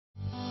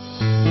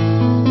Studio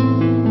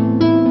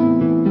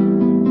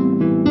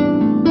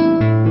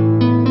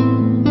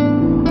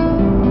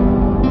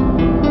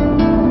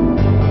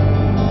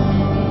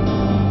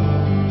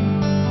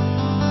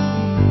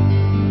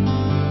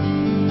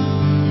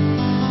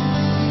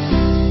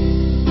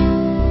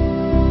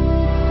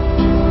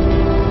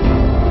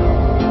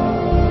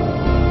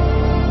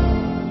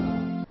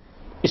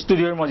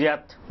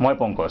Mojiat, moi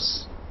Ponkos.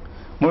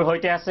 মোৰ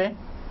হৈতে আছে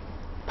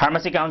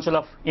ফাৰ্মাসি council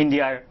of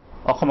ইণ্ডিয়াৰ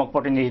অসমক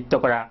প্ৰতিনিধিত্ব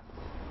কৰা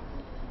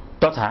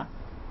তথা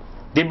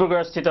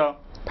ডিব্ৰুগড়স্থিত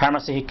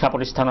ফাৰ্মাসি শিক্ষা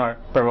প্ৰতিষ্ঠানৰ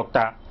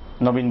প্ৰবক্তা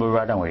নবীন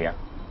বৰুৱা ডাঙৰীয়া।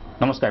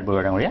 নমস্কাৰ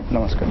বৰুৱা ডাঙৰীয়া।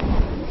 নমস্কাৰ।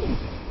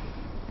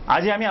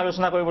 আজি আমি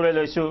আলোচনা কৰিবলৈ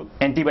লৈছো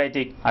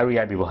এন্টিবায়োটিক আৰু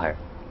ইয়াৰ ব্যৱহাৰ।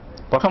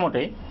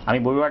 প্ৰথমতে আমি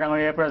বৰুৱা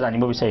ডাঙৰীয়াৰ পৰা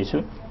জানিব বিচাৰিছো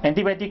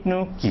এন্টিবায়োটিক নো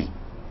কি?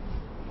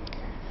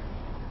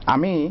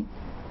 আমি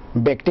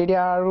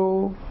ব্যাকটেৰিয়া আৰু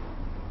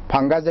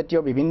ফাংগাছ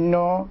জাতীয় বিভিন্ন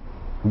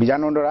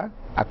বীজাণুৰ দ্বাৰা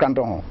আক্ৰান্ত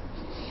হওঁ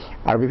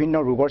আৰু বিভিন্ন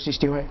ৰোগৰ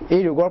সৃষ্টি হয়।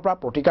 এই ৰোগৰ পৰা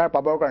প্ৰতিকাৰ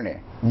পাবৰ কাৰণে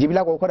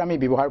যিবিলাক ঔষধ আমি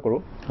ব্যৱহাৰ কৰোঁ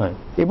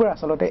এইবোৰ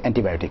আচলতে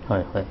এন্টিবায়োটিক।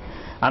 হয় হয়,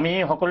 আমি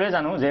সকলোৱে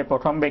জানো যে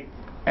প্ৰথম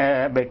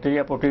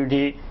ব্যাকটেৰিয়া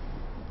প্ৰতিৰোধী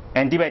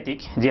এন্টিবায়োটিক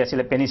যি আছিল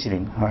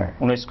পেনিচিলিন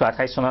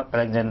 1928 চনত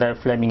আলেকজেণ্ডাৰ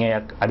ফ্লেমিঙে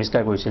ইয়াক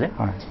আৱিষ্কাৰ কৰিছিল।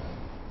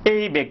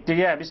 এই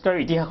ব্যাকটেৰিয়া আৱিষ্কাৰৰ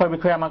ইতিহাসৰ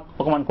বিষয়ে আমাক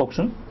অকমান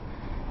কওকচোন।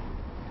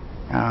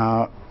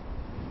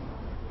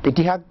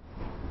 ইতিহাস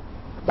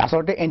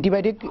আচলতে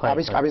এন্টিবায়োটিক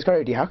আৱিষ্কাৰৰ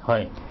ইতিহাস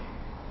হয়।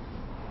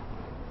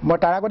 মই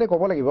তাৰ আগতে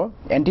ক'ব লাগিব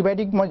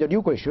এন্টিবায়োটিক মই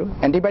যদিও কৈছোঁ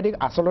এন্টিবায়োটিক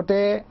আচলতে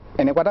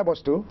এনেকুৱা এটা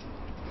বস্তু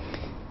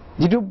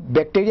যিটো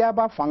ব্যাকটেৰিয়া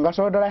বা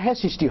ফাংগাছৰ দ্বাৰাহে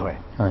সৃষ্টি হয়।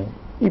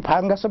 ই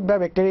ফাংগাছত বা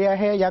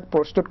ব্যাকটেৰিয়াহে ইয়াক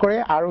প্ৰস্তুত কৰে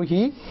আৰু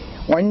সি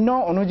অন্য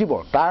অনুজীৱ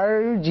তাৰ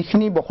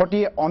যিখিনি বসতি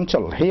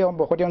অঞ্চল সেই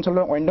বসতি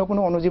অঞ্চলৰ অন্য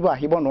কোনো অনুজীৱ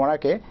আহিব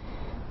নোৱাৰাকৈ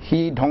সি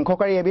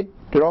ধ্বংসকাৰী এবিধ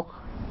ৰস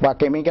বা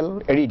কেমিকেল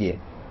এৰি দিয়ে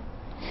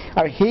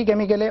আৰু সেই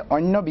কেমিকেলে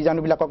অন্য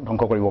বীজাণুবিলাকক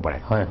ধ্বংস কৰিব পাৰে।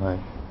 হয় হয়,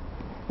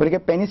 গতিকে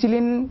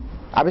পেনিচিলিন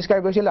আৱিষ্কাৰ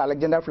কৰিছিল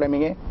আলেকজেণ্ডাৰ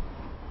ফ্লেমিঙে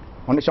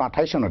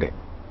 1928 চনতে।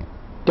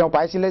 তেওঁ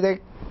পাইছিলে যে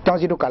তেওঁ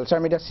যিটো কালচাৰ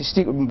মিডিয়া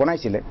সৃষ্টি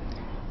বনাইছিলে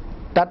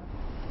তাত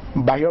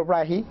বাহিৰৰ পৰা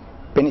আহি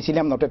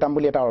পেনিচিলিয়াম নটেটাম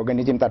বুলি এটা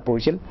অৰ্গেনিজিম তাত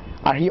পৰিছিল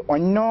আৰু সি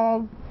অন্য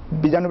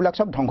বীজাণুবিলাক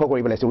চব ধ্বংস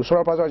কৰি পেলাইছিল।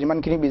 ওচৰৰ পাজৰ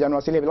যিমানখিনি বীজাণু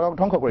আছিল সেইবিলাকক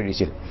ধ্বংস কৰি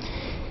দিছিল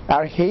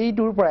আৰু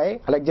সেইটোৰ পৰাই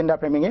আলেকজেণ্ডাৰ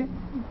ফ্লেমিঙে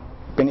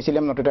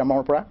পেনিচিলিয়াম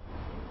নটেটামৰ পৰা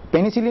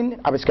পেনিচিলিন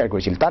আৱিষ্কাৰ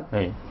কৰিছিল। তাত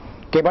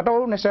কেইবাটাও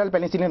নেচাৰেল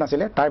পেনিচিলিন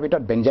আছিলে, তাৰ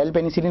ভিতৰত বেঞ্জাইল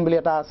পেনিচিলিন বুলি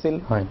এটা আছিল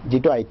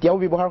যিটো এতিয়াও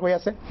ব্যৱহাৰ হৈ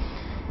আছে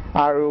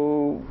আৰু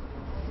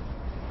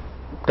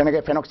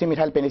তেনেকৈ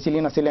ফেনক্সিমিথাইল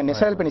পেনিচিলিন আছিলে,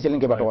 নেচাৰেল পেনিচিলিন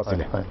কেইবাটাও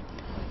আছিলে।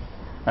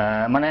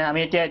 মানে আমি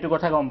এতিয়া এইটো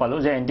কথা গম পালোঁ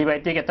যে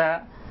এন্টিবায়োটিক এটা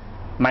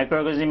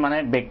মাইক্ৰঅৰ্গানিজম মানে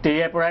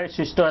বেক্টেৰিয়াৰ পৰাই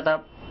সৃষ্ট এটা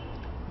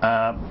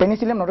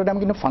পেনিচিলিয়াম নটেটাম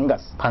কিন্তু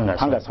ফাংগাছ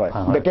হয়।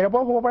 বেক্টেৰিয়াৰ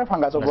পৰাও হ'ব পাৰে,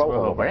 ফাংগাছৰ পৰাও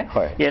হ'ব পাৰে।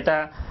 ই এটা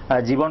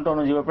জীৱন্ত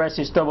অনুজীৱৰ পৰাই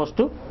সৃষ্ট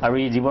বস্তু আৰু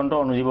এই জীৱন্ত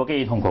অনুজীৱকে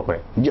ই ধ্বংস কৰে।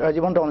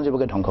 জীৱন্ত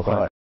অনুজীৱকে ধ্বংস কৰে।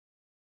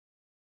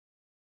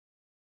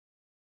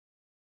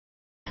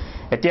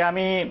 এতিয়া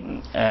আমি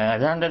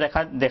সাধাৰণতে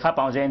দেখা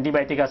পাওঁ যে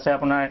এন্টিবায়োটিক আছে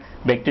আপোনাৰ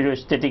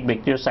বেক্টেৰিঅষ্টেটিক,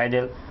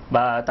 বেক্টেৰিঅচাইডেল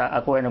বা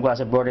আকৌ এনেকুৱা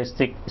আছে broad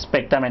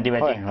spectrum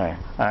antibiotic,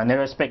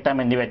 narrow' spectrum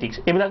এন্টিবায়োটিক্স।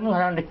 এইবিলাকনো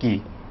সাধাৰণতে কি?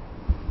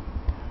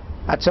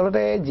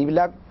 আচলতে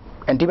যিবিলাক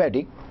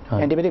এন্টিবায়োটিক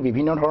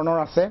বিভিন্ন ধৰণৰ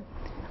আছে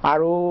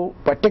আৰু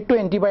প্ৰত্যেকটো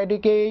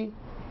এন্টিবায়োটিকেই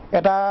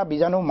এটা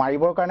বীজাণু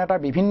মাৰিবৰ কাৰণে এটা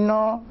বিভিন্ন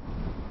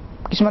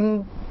কিছুমান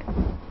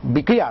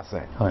বিক্ৰিয়া আছে।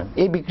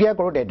 এই বিক্ৰিয়া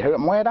কৰোঁতে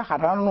মই এটা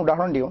সাধাৰণ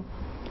উদাহৰণ দিওঁ।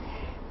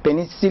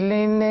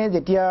 পেনিচিলিনে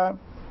যেতিয়া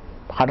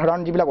সাধাৰণ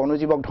যিবিলাক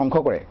অনুজীৱক ধ্বংস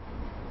কৰে,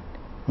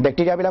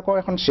 বেক্টেৰিয়াবিলাকৰ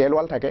এখন চেল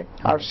ৱাল থাকে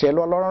আৰু চেল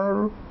ৱালৰ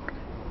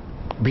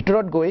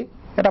ভিতৰত গৈ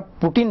এটা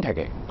প্ৰটিন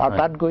থাকে আৰু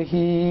তাত গৈ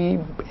সি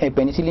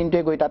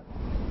পেনিচিলিনটোৱে গৈ তাত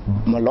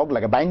লগ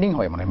লাগে, বাইণ্ডিং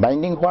হয়। মানে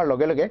বাইণ্ডিং হোৱাৰ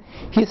লগে লগে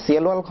সি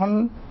চেল ৱালখন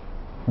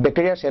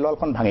বেক্টেৰিয়াৰ চেল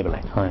ৱালখন ভাঙি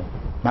পেলায়।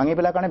 ভাঙি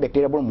পেলাৰ কাৰণে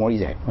বেক্টেৰিয়াবোৰ মৰি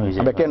যায়,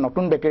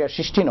 নতুন বেক্টেৰিয়াৰ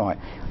সৃষ্টি নহয়।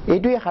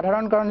 এইটোৱে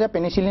সাধাৰণ কাৰণ যে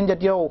পেনিচিলিন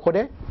জাতীয়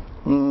ঔষধে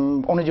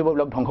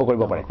অনুজীৱবিলাক ধ্বংস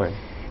কৰিব পাৰে।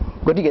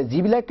 গতিকে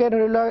যিবিলাকে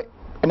ধৰি লওক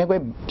এনেকৈ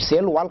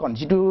চেল ৱালখন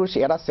যিটো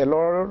এটা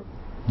চেলৰ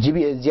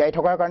জীয়াই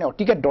থকাৰ কাৰণে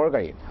অতিকে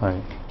দৰকাৰী,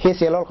 সেই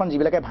চেল ৱালখন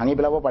যিবিলাকে ভাঙি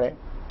পেলাব পাৰে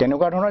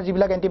তেনেকুৱা ধৰণৰ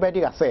যিবিলাক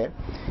এন্টিবায়োটিক আছে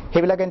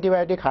সেইবিলাক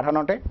এন্টিবায়োটিক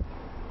সাধাৰণতে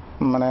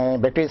মানে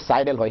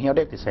বেক্টেৰিচাইডেল হয়।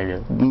 সিহঁতে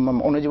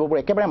অনুজীৱবোৰ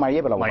একেবাৰে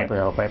মাৰিয়ে পেলাব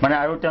পাৰে মানে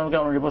আৰু তেওঁলোকে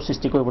অনুজীৱৰ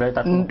সৃষ্টি কৰিবলৈ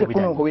তাত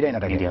কোনো সুবিধাই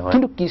নাথাকে।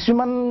 কিন্তু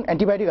কিছুমান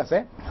এন্টিবায়োটিক আছে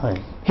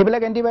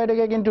সেইবিলাক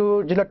এন্টিবায়োটিকে কিন্তু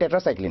যিবিলাক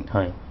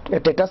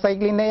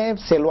টেট্ৰাচাইক্লিনে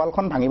চেল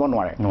ৱালখন ভাঙিব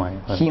নোৱাৰে।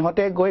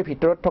 সিহঁতে গৈ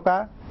ভিতৰত থকা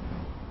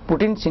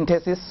প্ৰটিন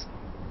চিন্থেচিছ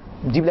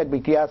যিবিলাক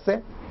বিক্ৰিয়া আছে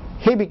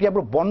সেই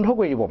বিক্ৰিয়াবোৰ বন্ধ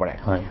কৰি দিব পাৰে।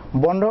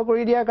 বন্ধ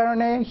কৰি দিয়াৰ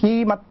কাৰণে সি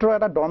মাত্ৰ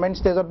এটা ডৰমেণ্ট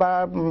ষ্টেজত বা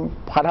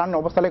সাধাৰণ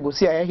অৱস্থালৈ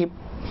গুচি আহে, সি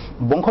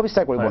বংশ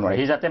বিস্তাৰ কৰিব নোৱাৰে,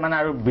 সি যাতে মানে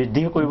আৰু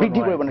বৃদ্ধি কৰিব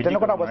নোৱাৰে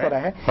তেনেকুৱা অৱস্থাত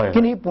আহে।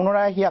 কিন্তু সি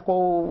পুনৰাই সি আকৌ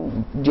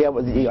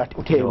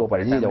উঠি আহিব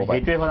পাৰে, জি যাব পাৰে।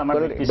 সেইটোৱে হ'ল আমাৰ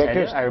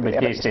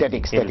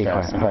বেক্টেৰিয়াষ্টেটিক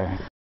হয়।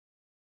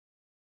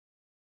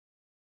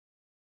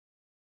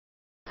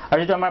 আৰু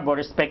যিটো আমাৰ ব্ৰড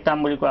স্পেক্ট্ৰাম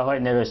বুলি কোৱা হয়,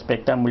 নেৰ'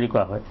 স্পেক্ট্ৰাম বুলি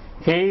কোৱা হয়,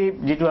 সেই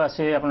যিটো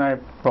আছে আপোনাৰ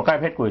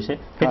প্ৰকাৰভেদ কৰিছে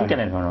সেইটো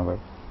কেনেধৰণৰ বাৰু?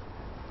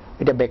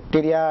 এটা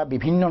ব্যাকটেৰিয়া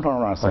বিভিন্ন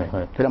ধৰণৰ আছে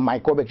যেনে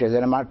মাইক্ৰোব্যাকটেৰিয়া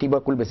যেনে আমাৰ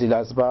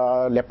টিউবাৰকুলোবেচিলাছ বা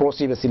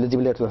লেপ্ৰচিবেচিলাছ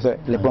যিবিলাক আছে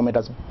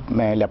লেপ্ৰমেটাছ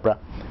লেপ্ৰা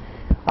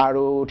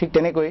আৰু ঠিক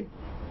তেনেকৈ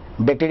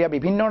ব্যাকটেৰিয়া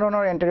বিভিন্ন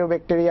ধৰণৰ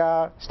এন্টেৰিঅ'ব্যাকটেৰিয়া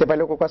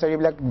ষ্টেফাইলোককাছ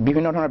এইবিলাক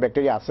বিভিন্ন ধৰণৰ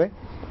ব্যাকটেৰিয়া আছে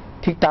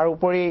ঠিক তাৰ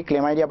উপৰি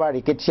ক্লেমাইডিয়া বা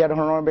ৰিকেটচিয়া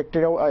ধৰণৰ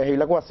ব্যাকটেৰিয়াও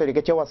সেইবিলাকো আছে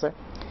ৰিকেটচিয়াও আছে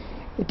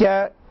এতিয়া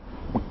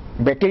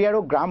ব্যাকটেৰিয়াৰো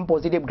গ্ৰাম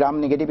পজিটিভ গ্ৰাম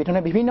নেগেটিভ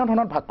ইথনে বিভিন্ন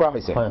ধৰণৰ ভাগ কৰা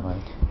হৈছে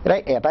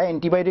এটা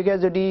এন্টিবায়োটিকে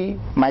যদি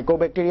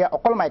মাইক্ৰোব্যাকটেৰিয়া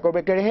অকল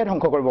মাইক্ৰোব্যাকটেৰিয়াহে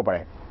ধ্বংস কৰিব পাৰে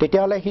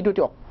তেতিয়াহ'লে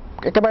সিটো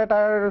একেবাৰে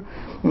তাৰ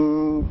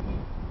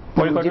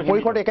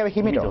পৰিসৰটো একেবাৰে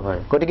সীমিত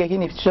গতিকে সি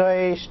নিশ্চয়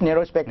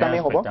নেৰ' স্পেক্ট্ৰামে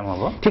হ'ব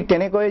ঠিক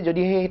তেনেকৈ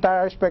যদি সেই তাৰ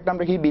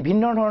স্পেক্ট্ৰামটো সি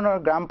বিভিন্ন ধৰণৰ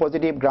গ্ৰাম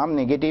পজিটিভ গ্ৰাম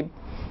নেগেটিভ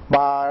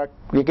বা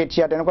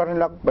ৰিকেটচিয়া তেনেকুৱা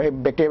ধৰণৰ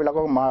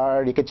ব্যাকটেৰিয়াবিলাকক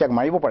ৰিকেটচিয়াক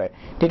মাৰিব পাৰে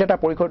তেতিয়া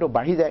তাৰ পৰিসৰটো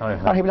বাঢ়ি যায়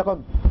আৰু সেইবিলাকক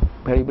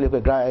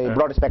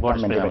ব্ৰড স্পেক্ট্ৰাম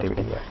এন্টিবায়োটিক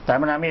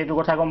তাৰমানে আমি এইটো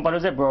কথা গম পালো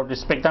যে ব্ৰড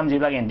স্পেক্ট্ৰাম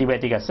যিবিলাক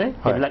এন্টিবায়োটিক আছে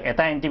সেইবিলাক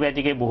এটা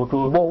এন্টিবায়োটিকে বহুত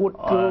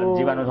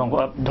জীৱাণু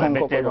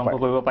ধ্বংস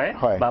কৰিব পাৰে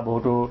বা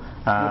বহুতো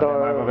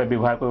বেমাৰৰ বাবে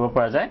ব্যৱহাৰ কৰিব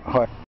পৰা যায়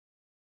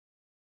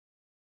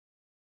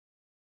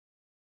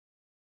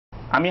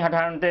আমি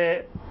সাধাৰণতে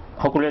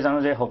সকলোৱে জানো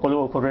যে সকলো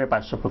ঔষধৰে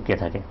পাৰ্শ্ব প্ৰক্ৰিয়া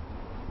থাকে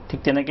ঠিক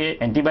তেনেকৈ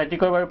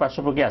এন্টিবায়োটিকৰ বাৰু পাৰ্শ্ব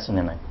প্ৰক্ৰিয়া আছে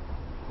নে নাই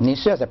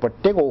নিশ্চয় আছে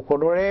প্ৰত্যেক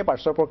ঔষধৰে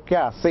পাৰ্শ্ব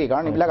প্ৰক্ৰিয়া আছে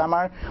কাৰণ এইবিলাক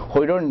আমাৰ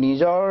শৰীৰৰ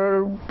নিজৰ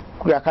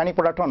ৰাসায়নিক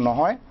পদাৰ্থ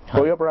নহয়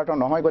শৰীৰৰ পদাৰ্থ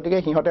নহয় গতিকে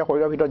সিহঁতে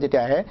শৰীৰৰ ভিতৰত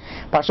যেতিয়া আহে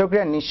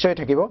পাৰ্শ্বক্ৰিয়া নিশ্চয়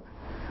থাকিব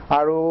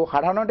আৰু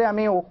সাধাৰণতে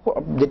আমি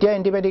যেতিয়া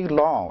এন্টিবায়োটিক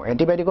লওঁ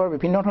এন্টিবায়োটিকৰ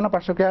বিভিন্ন ধৰণৰ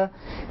পাৰ্শ্বক্ৰিয়া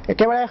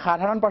একেবাৰে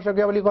সাধাৰণ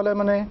পাৰ্শ্বক্ৰিয়া বুলি ক'লে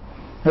মানে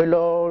ধৰি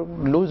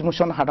লওক লুজ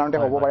মোশ্যন সাধাৰণতে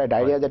হ'ব পাৰে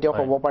ডায়েৰিয়া জাতীয়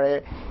হ'ব পাৰে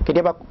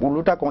কেতিয়াবা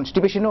ওলোটা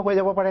কনষ্টিপেশ্যনো হৈ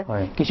যাব পাৰে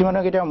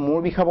কিছুমানৰ কেতিয়াবা মূৰ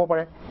বিষাব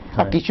পাৰে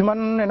আৰু কিছুমান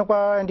এনেকুৱা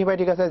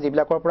এন্টিবায়োটিক আছে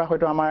যিবিলাকৰ পৰা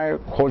হয়তো আমাৰ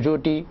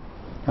খজুৱতি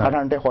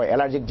সাধাৰণতে হয়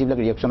এলাৰ্জিক যিবিলাক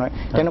ৰিয়েকশ্যন হয়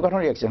তেনেকুৱা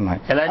ধৰণৰ ৰিয়েকশ্যন হয়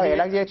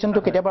এলাৰ্জি ৰিয়েকশ্যনটো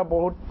কেতিয়াবা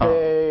বহুত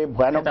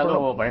ভয়ানক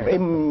এই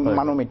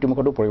মানুহ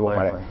মৃত্যুমুখতো পৰিব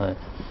পাৰে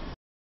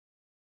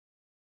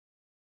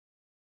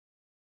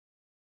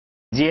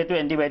যিহেতু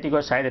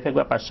এন্টিবায়োটিকৰ ছাইড এফেক্ট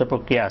বা পাৰ্শ্ব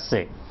প্ৰক্ৰিয়া আছে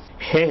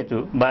সেহেতু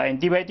বা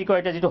এন্টিবায়োটিকৰ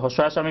এটা যিটো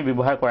সচৰাচৰ আমি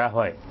ব্যৱহাৰ কৰা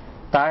হয়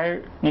তাৰ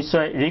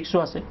নিশ্চয়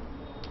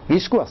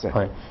ৰিস্কো আছে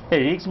হয়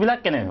এই ৰিস্কবিলাক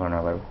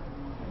কেনেধৰণৰ বাৰু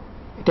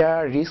এতিয়া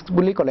ৰিস্ক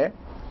বুলি ক'লে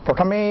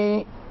প্ৰথমেই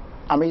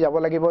আমি যাব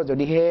লাগিব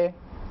যদিহে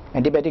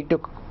এন্টিবায়োটিকটো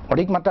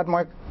অধিক মাত্ৰাত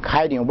মই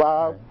খাই দিওঁ বা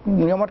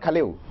নিয়মত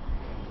খালেও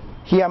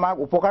সি আমাক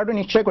উপকাৰটো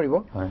নিশ্চয় কৰিব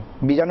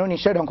বীজাণু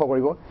নিশ্চয় ধ্বংস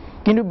কৰিব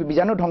কিন্তু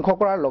বীজাণু ধ্বংস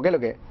কৰাৰ লগে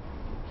লগে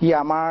সি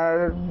আমাৰ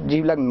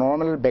যিবিলাক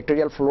নৰ্মেল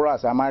বেক্টেৰিয়েল ফ্ল'ৰা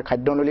আছে আমাৰ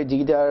খাদ্যনলীত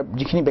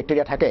যিখিনি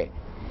বেক্টেৰিয়া থাকে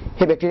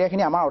সেই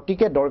বেক্টেৰিয়াখিনি আমাৰ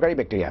অতিকে দৰকাৰী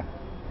বেক্টেৰিয়া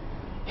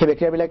সেই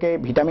বেক্টেৰিয়াবিলাকে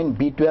ভিটামিন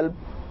B12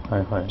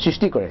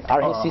 সৃষ্টি কৰে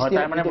আৰু সেই সৃষ্টি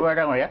মানে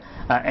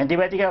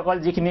এন্টিবায়োটিকে অকল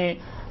যিখিনি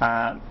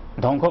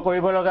ধ্বংস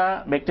কৰিব লগা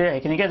বেক্টেৰিয়া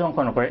সেইখিনিকে ধ্বংস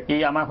নকৰে ই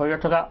আমাৰ শৰীৰত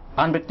থকা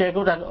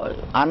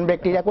আন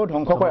বেক্টেৰিয়াকো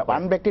ধ্বংস কৰে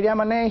আন বেক্টেৰিয়া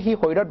মানে সি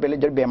শৰীৰত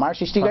বেমাৰ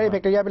সৃষ্টিকাৰী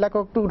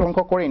বেক্টেৰিয়াবিলাককতো ধ্বংস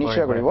কৰে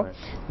নিশ্চয় কৰিব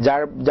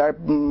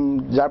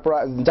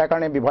যাৰ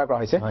কাৰণে ব্যৱহাৰ কৰা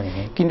হৈছে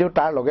কিন্তু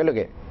তাৰ লগে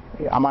লগে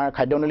আমাৰ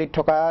খাদ্যনলীত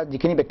থকা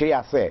যিখিনি বেক্টেৰিয়া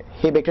আছে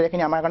সেই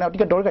বেক্টেৰিয়াখিনি আমাৰ কাৰণে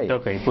অতিকে দৰকাৰী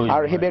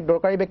আৰু সেই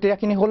দৰকাৰী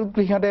বেক্টেৰিয়াখিনি হ'ল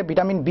সিহঁতে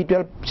ভিটামিন B12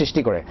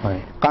 সৃষ্টি কৰে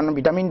কাৰণ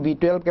ভিটামিন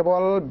B12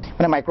 কেৱল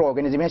মানে মাইক্ৰ'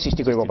 অৰ্গেনিজমে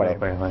সৃষ্টি কৰিব পাৰে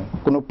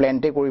কোনো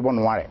প্লেণ্টে কৰিব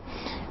নোৱাৰে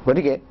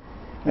গতিকে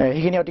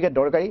সেইখিনি অতিকে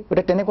দৰকাৰী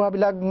গতিকে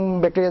তেনেকুৱাবিলাক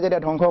বেক্টেৰিয়া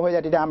যেতিয়া ধ্বংস হৈ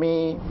যায় তেতিয়া আমি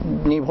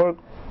নিৰ্ভৰ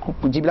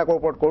যিবিলাকৰ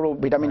ওপৰত কৰোঁ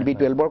ভিটামিন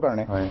B12ৰ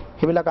কাৰণে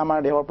সেইবিলাক আমাৰ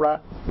দেহৰ পৰা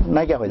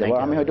নাইকিয়া হৈ যাব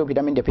আমি হয়তো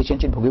ভিটামিন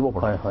ডেফিচিয়েঞ্চিত ভুগিব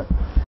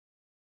পাৰোঁ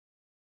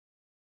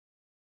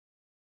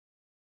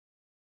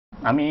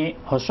আমি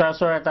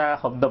সচৰাচৰ এটা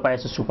শব্দ পাই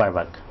আছোঁ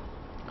ছুপাৰবাগ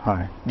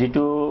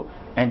যিটো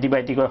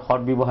এন্টিবায়োটিকৰ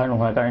সৎ ব্যৱহাৰ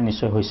নোহোৱাৰ কাৰণে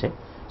নিশ্চয় হৈছে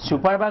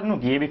ছুপাৰবাগনো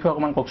কি এই বিষয়ে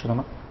অকণমান কওকচোন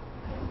আমাক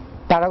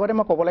তাৰ আগতে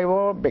মই ক'ব লাগিব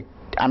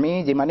আমি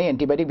যিমানেই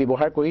এন্টিবায়োটিক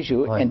ব্যৱহাৰ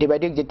কৰিছোঁ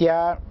এন্টিবায়োটিক যেতিয়া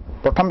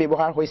প্ৰথম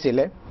ব্যৱহাৰ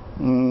হৈছিলে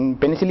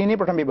পেনিচিলিনেই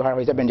প্ৰথম ব্যৱহাৰ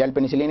হৈছে বেঞ্জাইল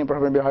পেনিচিলিনেই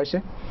প্ৰথম ব্যৱহাৰ হৈছে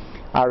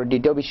আৰু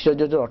দ্বিতীয়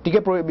বিশ্বযুদ্ধত অতিকে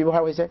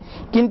ব্যৱহাৰ হৈছে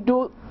কিন্তু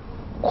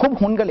খুব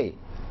সোনকালেই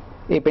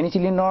এই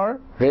পেনিচিলিনৰ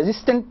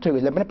ৰেজিষ্টেণ্ট হৈ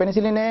গৈছিল মানে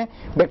পেনিচিলিনে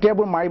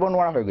বেক্টেৰিয়াবোৰ মাৰিব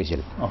নোৱাৰা হৈ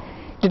গৈছিল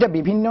তেতিয়া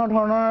বিভিন্ন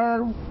ধৰণৰ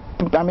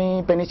আমি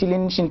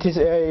পেনিচিলিন চিন্থেছিছ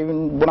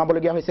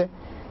বনাবলগীয়া হৈছে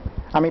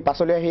আমি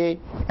পাছলৈ আহি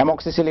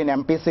এমক্সিচিলিন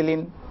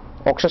এম্পিচিলিন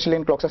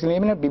অক্সাচিলিন ক্লক্সাচিলিন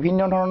মানে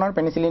বিভিন্ন ধৰণৰ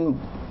পেনিচিলিন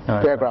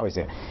তৈয়াৰ কৰা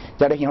হৈছে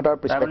যাতে সিহঁতৰ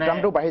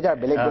স্পেক্ট্ৰামটো বাঢ়ি যায়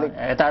বেলেগ বেলেগ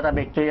এটা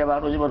বেক্টেৰিয়া বা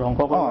জীৱ ধ্বংস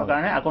কৰিবৰ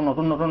কাৰণে আকৌ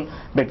নতুন নতুন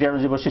বেক্টেৰিয়া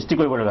জীৱ সৃষ্টি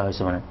কৰিব লগা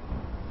হৈছে মানে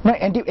নহয়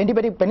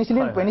এণ্টিবায়'টিক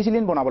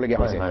পেনিচিলিন বনাবলগীয়া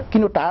হৈছে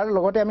কিন্তু তাৰ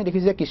লগতে আমি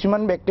দেখিছোঁ যে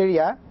কিছুমান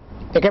বেক্টেৰিয়া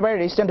একেবাৰে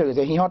ৰেজিষ্টেণ্ট হৈ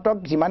গৈছে সিহঁতক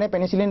যিমানে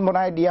পেনিচিলিন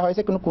বনাই দিয়া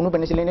হৈছে কিন্তু কোনো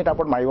পেনিচিলিনে তাৰ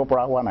ওপৰত মাৰিব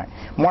পৰা হোৱা নাই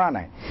মৰা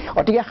নাই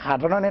অতিকে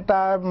সাধাৰণ এটা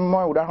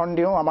মই উদাহৰণ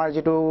দিওঁ আমাৰ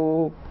যিটো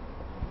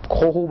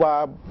খহু বা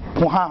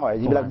ফোঁহা হয়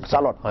যিবিলাক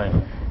ছালত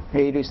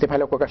এইটো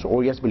ষ্টেফাইল'ককাছ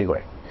অৰিয়াছ বুলি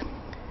কয়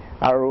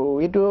আৰু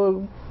এইটো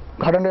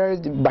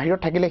সাধাৰণতে বাহিৰত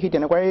থাকিলে সি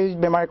তেনেকুৱাই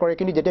বেমাৰ কৰে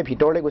কিন্তু যেতিয়া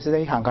ভিতৰলৈ গৈছে যে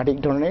সি সাংঘাতিক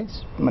ধৰণে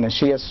মানে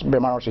চিৰিয়াছ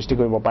বেমাৰৰ সৃষ্টি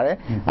কৰিব পাৰে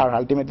আৰু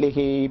আল্টিমেটলি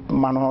সি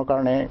মানুহৰ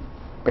কাৰণে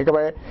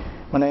একেবাৰে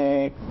মানে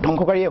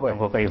ধ্বংসকাৰীয়ে হয়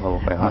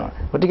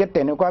গতিকে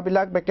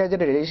তেনেকুৱাবিলাক বেক্টেৰিয়া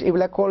যেতিয়া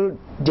এইবিলাক হ'ল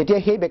যেতিয়া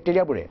সেই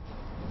বেক্টেৰিয়াবোৰে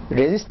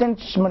ৰেজিষ্টেঞ্চ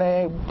মানে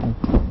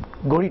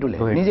গঢ়ি তোলে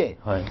নিজে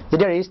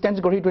যেতিয়া ৰেজিষ্টেঞ্চ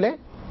গঢ়ি তোলে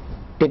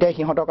তেতিয়া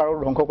সিহঁতক আৰু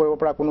ধ্বংস কৰিব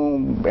পৰা কোনো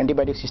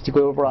এণ্টিবায়'টিক সৃষ্টি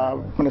কৰিব পৰা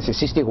মানে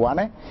সৃষ্টি হোৱা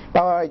নাই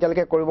বা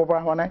এতিয়ালৈকে কৰিব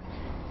পৰা হোৱা নাই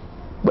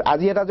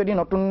আজি এটা যদি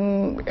নতুন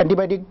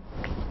এণ্টিবায়'টিক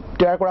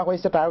তৈয়াৰ কৰা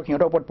হৈছে তাৰ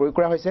সিহঁতৰ ওপৰত প্ৰয়োগ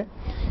কৰা হৈছে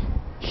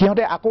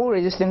সিহঁতে আকৌ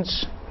ৰেজিষ্টেন্স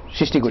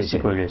সৃষ্টি কৰিছে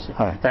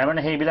হয় তাৰ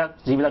মানে সেইবিলাক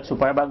যিবিলাক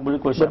সুপাৰ বাগ বুলি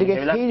কৈছে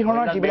সেই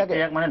ধৰণৰ যিবিলাক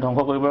মানে ধ্বংস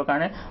কৰিবৰ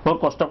কাৰণে বহুত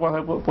কষ্টকৰ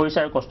হৈ পৰিছে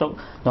আৰু কষ্ট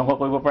ধ্বংস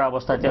কৰিব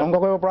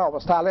পৰা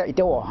অৱস্থা হ'লে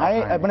এতিয়াও অহাই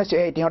মানে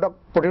সিহঁতক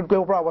প্ৰতিৰোধ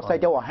কৰিব পৰা অৱস্থা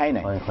এতিয়াও অহাই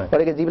নাই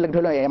গতিকে যিবিলাক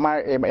ধৰি লওক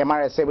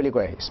MRSA বুলি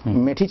কয়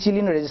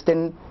মেথিচিলিন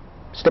ৰেজিষ্টেণ্ট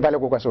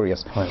ষ্টেফাইল'ককাছ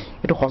অৰিয়াছ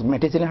এইটো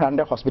মেথিচিলিন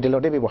সাধাৰণতে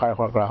হস্পিটেলতে ব্যৱহাৰ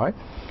কৰা হয়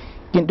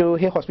কিন্তু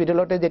সেই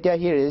হস্পিটেলতে যেতিয়া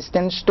সি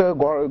ৰেজিষ্টেন্সটো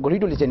গঢ়ি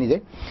তুলিছে নিজে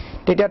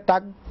তেতিয়া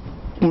তাক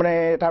মানে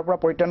তাৰ পৰা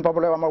পৰিত্ৰাণ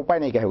পাবলৈ আমাৰ উপায়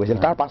নাইকিয়া হৈ গৈছিল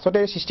তাৰ পাছতে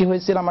সৃষ্টি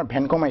হৈছিল আমাৰ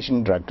ভেনকমাইচিন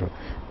ড্ৰাগটো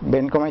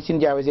ভেনকমাইচিন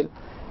দিয়া হৈছিল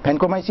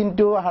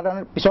ভেনকমাইচিনটো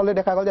সাধাৰণতে পিছলৈ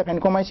দেখা গ'ল যে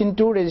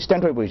ভেনকমাইচিনটো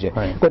ৰেজিষ্টেণ্ট হৈ পৰিছে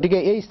গতিকে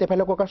এই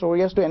ষ্টেফাইল'ককাছ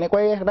অৰিয়াছটো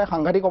এনেকুৱাই এটা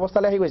সাংঘাতিক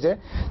অৱস্থালৈ আহি গৈছে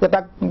যে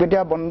তাক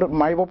এতিয়া বন্ধ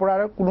মাৰিব পৰা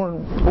কোনো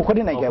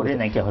ঔষধি নাইকিয়া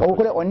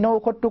ঔষধে অন্য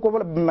ঔষধটো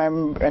ক'বলৈ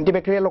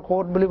এণ্টিবেক্টেৰিয়েল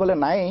ঔষধ বুলিবলৈ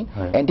নাই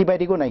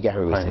এণ্টিবায়'টিকো নাইকিয়া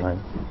হৈ গৈছে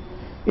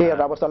এই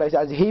এটা অৱস্থালৈ আহিছে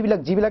আজি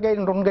সেইবিলাক যিবিলাকে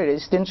নতুনকৈ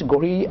ৰেজিষ্টেন্স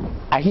গঢ়ি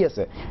আহি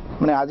আছে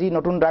মানে আজি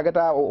নতুন ড্ৰাগ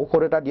এটা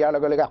ঔষধ এটা দিয়াৰ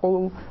লগে লগে আকৌ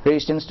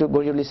ৰেজিষ্টেন্সটো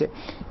গঢ়ি তুলিছে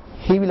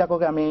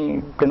সেইবিলাককে আমি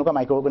তেনেকুৱা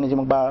মাইক্ৰ'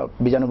 অৰ্গেনিজমক বা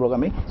বীজাণুবোৰক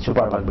আমি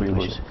ছুপাৰ বাগ বুলি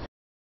কৈছোঁ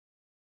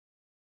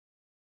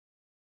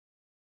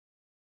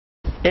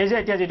এই যে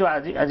এতিয়া যিটো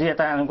আজি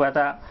এটা এনেকুৱা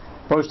এটা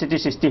পৰিস্থিতিৰ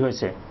সৃষ্টি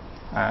হৈছে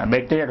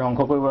বেক্টেৰিয়া ধ্বংস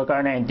কৰিবৰ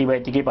কাৰণে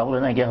এণ্টিবায়'টিকেই পাবলৈ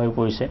নাইকিয়া হৈ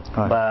পৰিছে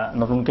বা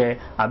নতুনকৈ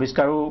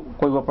আৱিষ্কাৰো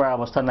কৰিব পৰা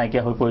অৱস্থাত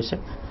নাইকিয়া হৈ পৰিছে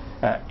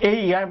এই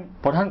ইয়াৰ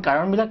প্ৰধান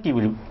কাৰণবিলাক কি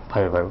বুলি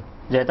ভাবে বাৰু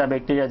যে এটা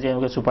বেক্টেৰিয়া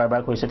যেনেকৈ ছুপাৰ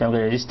বাগ হৈছে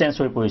তেওঁলোকে ৰেজিষ্টেন্স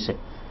হৈ পৰিছে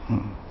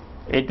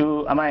এইটো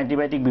আমাৰ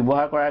এণ্টিবায়'টিক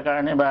ব্যৱহাৰ কৰাৰ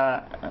কাৰণে বা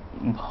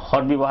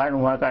সৎ ব্যৱহাৰ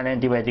নোহোৱাৰ কাৰণে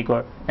এণ্টিবায়'টিকৰ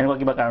এনেকুৱা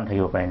কিবা কাৰণ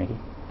থাকিব পাৰে নেকি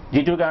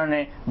যিটোৰ কাৰণে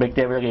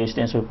বেক্টেৰিয়াবিলাক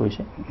ৰেজিষ্টেন্স হৈ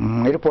পৰিছে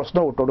এইটো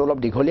প্ৰশ্নৰ উত্তৰটো অলপ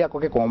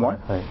দীঘলীয়াকৈ কওঁ মই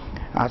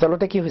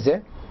আচলতে কি হৈছে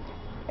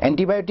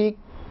এণ্টিবায়'টিক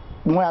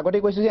মই আগতে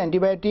কৈছোঁ যে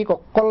এণ্টিবায়'টিক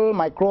অকল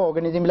মাইক্ৰ'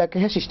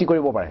 অৰ্গেনিজমবিলাকেহে সৃষ্টি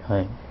কৰিব পাৰে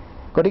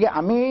গতিকে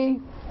আমি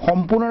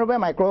সম্পূৰ্ণৰূপে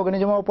মাইক্ৰ'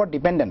 অৰ্গেনিজমৰ ওপৰত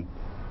ডিপেণ্ডেণ্ট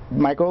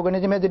মাইক্ৰ'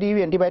 অৰ্গেনিজমে যদি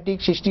এণ্টিবায়'টিক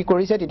সৃষ্টি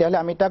কৰিছে তেতিয়াহ'লে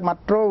আমি তাক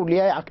মাত্ৰ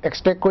উলিয়াই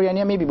এক্সট্ৰেক্ট কৰি আনি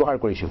আমি ব্যৱহাৰ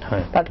কৰিছোঁ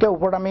তাতকৈ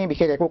ওপৰত আমি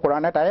বিশেষ একো কৰা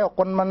নাই তাৰে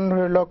অকণমান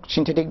ধৰি লওক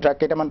চিন্থেটিক ড্ৰাগ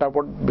কেইটামান তাৰ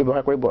ওপৰত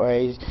ব্যৱহাৰ কৰি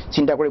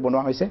চিন্তা কৰি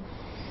বনোৱা হৈছে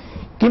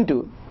কিন্তু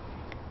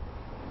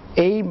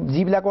এই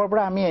যিবিলাকৰ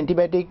পৰা আমি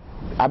এণ্টিবায়'টিক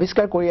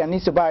আৱিষ্কাৰ কৰি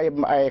আনিছোঁ বা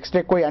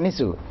এক্সট্ৰেক্ট কৰি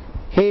আনিছোঁ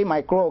সেই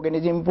মাইক্ৰ'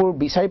 অৰ্গেনিজমবোৰ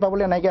বিচাৰি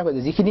পাবলৈ নাইকিয়া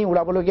হৈছে যিখিনি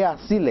ওলাবলগীয়া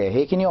আছিলে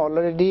সেইখিনি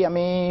অলৰেডি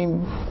আমি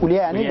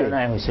উলিয়াই আনিলোঁ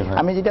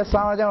আমি যেতিয়া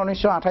চাওঁ যে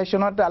 1928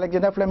 চনত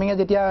আলেকজেণ্ডাৰ ফ্লেমিঙে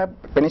যেতিয়া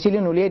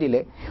পেনিচিলিন উলিয়াই দিলে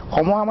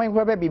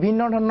সমসাময়িকভাৱে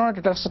বিভিন্ন ধৰণৰ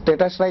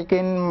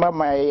টেট্ৰাচাইক্লিন বা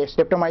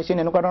ষ্ট্ৰেপ্ট'মাইচিন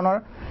এনেকুৱা ধৰণৰ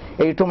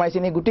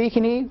এৰিথ্ৰ'মাইচিন এই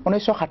গোটেইখিনি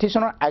 1960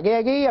 চনৰ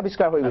আগেই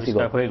আৱিষ্কাৰ হৈ গুচি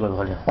গ'ল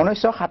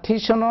 1960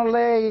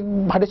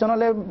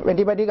 চনলৈ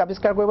এণ্টিবায়'টিক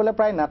আৱিষ্কাৰ কৰিবলৈ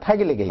প্ৰায়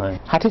নাথাকিলেগৈ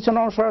 60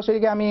 চনৰ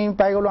ওচৰা-ওচৰিকৈ আমি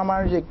পাই গ'লোঁ আমাৰ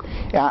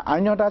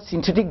অন্য এটা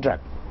চিন্থেটিক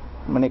ড্ৰাগ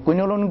মানে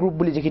কুইনলন গ্ৰুপ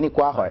বুলি যিখিনি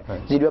কোৱা হয়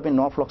যিটো আমি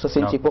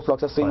নফ্লক্সাচিন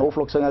চিপ্ৰফ্লক্সাচিন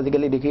অ'ফ্লক্সাচিন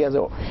আজিকালি দেখি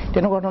আছোঁ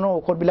তেনেকুৱা ধৰণৰ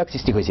ঔষধবিলাক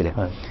সৃষ্টি হৈছিলে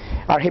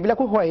আৰু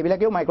সেইবিলাকো হয়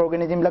সেইবিলাকেও মাইক্ৰ'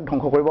 অৰ্গেনিজমবিলাক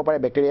ধ্বংস কৰিব পাৰে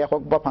বেক্টেৰিয়া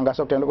হওক বা ফাংগাছ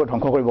হওক তেওঁলোকে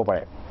ধ্বংস কৰিব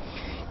পাৰে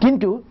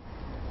কিন্তু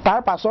তাৰ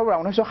পাছৰ পৰা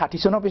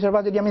 1960 চনৰ পিছৰ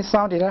পৰা যদি আমি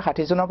চাওঁ তেতিয়া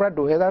 60 চনৰ পৰা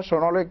 2000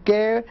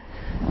 চনলৈকে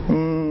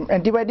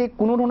এণ্টিবায়'টিক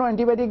কোনো ধৰণৰ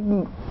এণ্টিবায়'টিক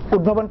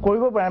উদ্ভাৱন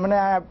কৰিব পাৰে মানে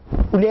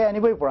উলিয়াই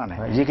আনিবই পৰা নাই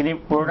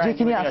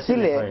যিখিনি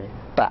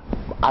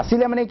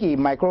আছিলে মানে কি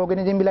মাইক্ৰ'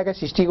 অৰ্গেনিজমবিলাকে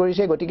সৃষ্টি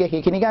কৰিছে গতিকে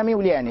সেইখিনিকে আমি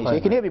উলিয়াই আনিছোঁ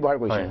সেইখিনিয়ে ব্যৱহাৰ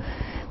কৰিছোঁ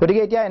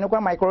গতিকে এতিয়া এনেকুৱা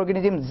মাইক্ৰ'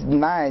 অৰ্গেনিজম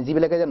নাই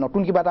যিবিলাকে যে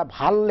নতুন কিবা এটা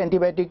ভাল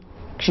এণ্টিবায়'টিক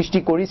সৃষ্টি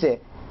কৰিছে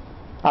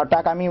আৰু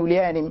তাক আমি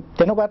উলিয়াই আনিম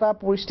তেনেকুৱা এটা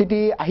পৰিস্থিতি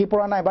আহি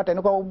পৰা নাই বা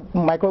তেনেকুৱা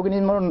মাইক্ৰ'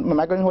 অৰ্গেনিজম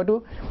হয়তো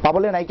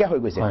পাবলৈ নাইকিয়া হৈ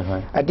গৈছে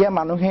এতিয়া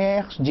মানুহে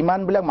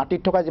যিমানবিলাক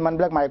মাটিত থকা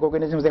যিমানবিলাক মাইক্ৰ'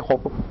 অৰ্গেনিজম আছে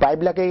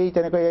প্ৰায়বিলাকেই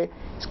তেনেকৈ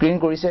স্ক্ৰীন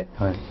কৰিছে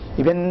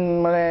ইভেন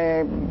মানে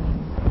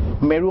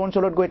মেৰু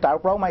অঞ্চলত গৈ তাৰ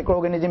পৰাও মাইক্ৰ'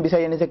 অৰ্গেনিজম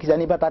বিচাৰি আনিছে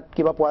কিজানিবা তাত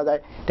কিবা পোৱা যায়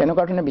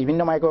তেনেকুৱা ধৰণে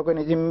বিভিন্ন মাইক্ৰ'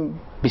 অৰ্গেনিজম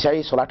বিচাৰি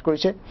চলাট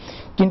কৰিছে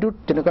কিন্তু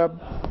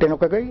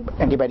তেনেকুৱাকৈ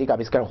এণ্টিবায়'টিক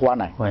আৱিষ্কাৰ হোৱা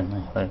নাই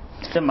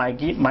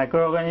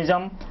মাইক্ৰ'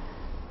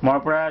 অৰ্গেনিজমৰ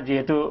পৰা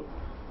যিহেতু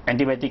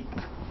এণ্টিবায়'টিক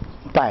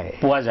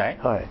পোৱা যায়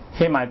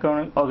সেই মাইক্ৰ'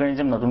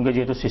 অৰ্গেনিজম নতুনকৈ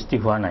যিহেতু সৃষ্টি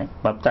হোৱা নাই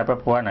বা তাৰ পৰা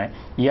পোৱা নাই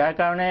ইয়াৰ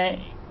কাৰণে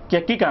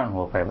কি কাৰণ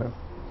হ'ব পাৰে বাৰু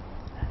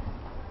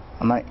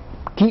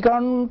কি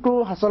কাৰণটো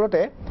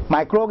আচলতে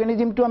মাইক্ৰ'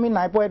 অৰ্গেনিজমটো আমি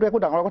নাই পোৱা এইটো একো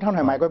ডাঙৰ কথা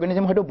নহয় মাইক্ৰ'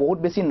 অৰ্গেনিজম হয়তো বহুত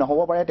বেছি নহ'ব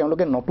পাৰে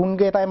তেওঁলোকে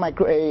নতুনকৈ এটা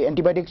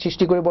এণ্টিবায়'টিক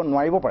সৃষ্টি কৰিব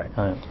নোৱাৰিব পাৰে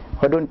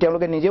হয়তো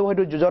তেওঁলোকে নিজেও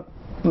হয়তো যুঁজত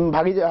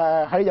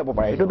হাৰি যাব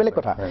পাৰে এইটো বেলেগ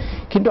কথা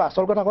কিন্তু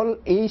আচল কথা হ'ল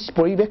এই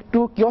পৰিৱেশটো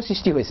কিয়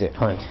সৃষ্টি হৈছে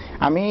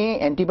আমি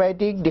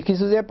এণ্টিবায়'টিক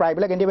দেখিছোঁ যে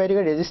প্ৰায়বিলাক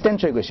এণ্টিবায়'টিকৰ ৰেজিষ্টেন্স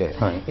হৈ গৈছে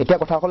এতিয়া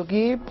কথা হ'ল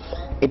কি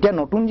এতিয়া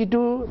নতুন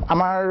যিটো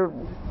আমাৰ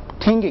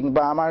থিংকিং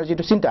বা আমাৰ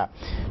যিটো চিন্তা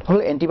হ'ল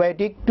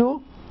এণ্টিবায়'টিকটো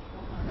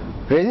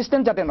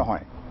ৰেজিষ্টেন্স যাতে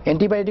নহয়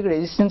এণ্টিবায়'টিক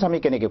ৰেজিষ্টেন্স আমি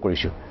কেনেকৈ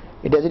কৰিছোঁ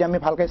এতিয়া যদি আমি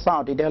ভালকৈ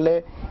চাওঁ তেতিয়াহ'লে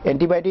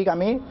এণ্টিবায়'টিক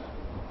আমি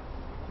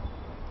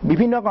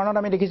বিভিন্ন কাৰণত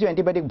আমি দেখিছোঁ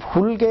এণ্টিবায়'টিক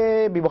ভুলকৈ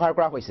ব্যৱহাৰ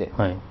কৰা হৈছে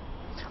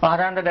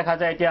সাধাৰণতে দেখা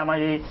যায় এতিয়া আমাৰ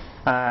এই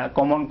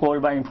কমন কোল্ড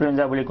বা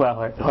ইনফ্লুৱেঞ্জা বুলি কোৱা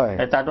হয়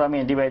তাতো আমি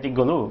এণ্টিবায়'টিক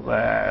গ'লো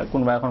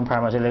কোনোবা এখন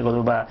ফাৰ্মাচীলৈ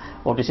গ'লো বা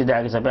OTC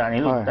ডায়েট হিচাপে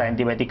আনিলোঁ তাৰ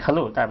এণ্টিবায়'টিক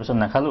খালোঁ তাৰপিছত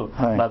নাখালোঁ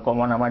বা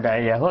কমন আমাৰ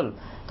ডায়েৰিয়া হ'ল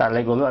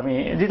তালৈ গ'লো আমি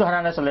যিটো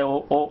সাধাৰণতে চলে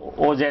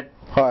OZ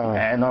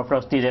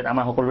নৰফ্ৰষ্ট TZ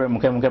আমাৰ সকলোৰে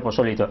মুখে মুখে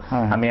প্ৰচলিত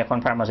আমি এখন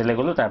ফাৰ্মাচীলৈ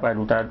গ'লো তাৰ পৰা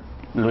দুটা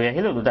লৈ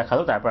আহিলোঁ দুটা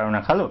খালোঁ তাৰ পৰা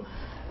নাখালোঁ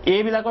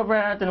এইবিলাকৰ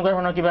পৰা তেনেকুৱা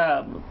ধৰণৰ কিবা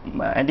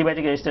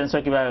এণ্টিবায়'টিক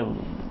ৰেজিষ্টেঞ্চৰ কিবা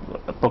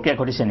প্ৰক্ৰিয়া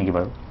ঘটিছে নেকি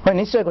বাৰু হয়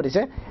নিশ্চয়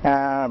ঘটিছে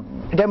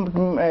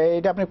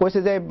এতিয়া আপুনি কৈছে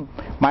যে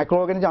মাইক্ৰ'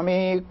 অৰ্গেনিজম আমি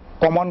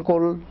কমন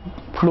কোল্ড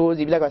ফ্লু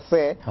যিবিলাক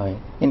আছে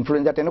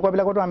ইনফ্লুৱেঞ্জা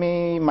তেনেকুৱাবিলাকতো আমি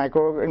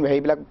মাইক্ৰ'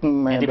 সেইবিলাক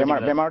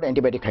বেমাৰত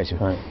এণ্টিবায়'টিক খাইছোঁ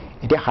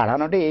এতিয়া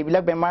সাধাৰণতে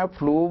এইবিলাক বেমাৰ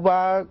ফ্লু বা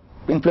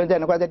ইনফ্লুৱেঞ্জা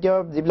এনেকুৱা জাতীয়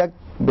যিবিলাক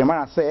বেমাৰ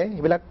আছে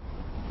সেইবিলাক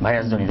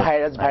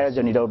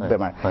ভাইৰাছজনিত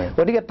বেমাৰ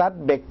গতিকে তাত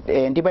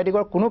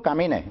এণ্টিবায়'টিকৰ কোনো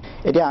কামেই নাই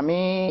এতিয়া আমি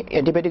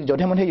এণ্টিবায়'টিক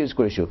যধে মধে ইউজ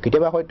কৰিছোঁ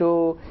কেতিয়াবা হয়তো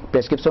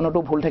প্ৰেছক্ৰিপশ্যনতো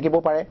ভুল থাকিব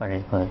পাৰে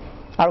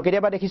আৰু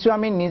কেতিয়াবা দেখিছোঁ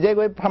আমি নিজে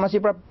গৈ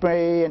ফাৰ্মাচীৰ পৰা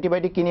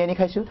এণ্টিবায়'টিক কিনি আনি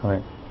খাইছোঁ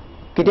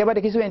কেতিয়াবা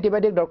দেখিছোঁ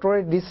এণ্টিবায়'টিক ডক্টৰে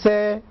দিছে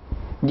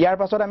দিয়াৰ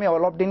পাছত আমি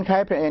অলপ দিন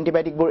খাই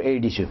এণ্টিবায়'টিকবোৰ এৰি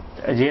দিছোঁ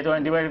যিহেতু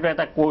এণ্টিবায়'টিকৰ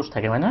এটা কোৰ্চ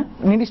থাকে মানে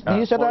নিৰ্দিষ্ট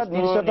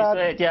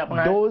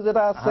ড'জ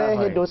এটা আছে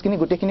সেই ড'জখিনি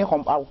গোটেইখিনি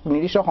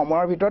নিৰ্দিষ্ট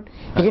সময়ৰ ভিতৰত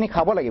সেইখিনি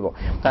খাব লাগিব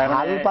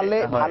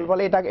ভাল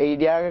পালে তাক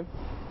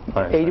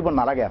এৰি দিব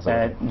নালাগে আছে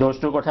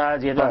ড'জটোৰ কথা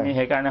যিহেতু আমি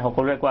সেইকাৰণে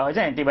সকলোৱে কোৱা হয়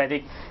যে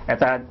এণ্টিবায়'টিক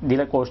এটা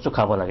দিলে কোৰ্চটো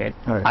খাব লাগে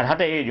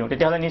আধাতে এৰি দিওঁ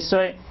তেতিয়াহ'লে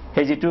নিশ্চয়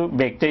সেই যিটো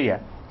বেক্টেৰিয়া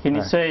সি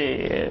নিশ্চয়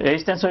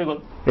ৰেজিষ্টেঞ্চ হৈ গ'ল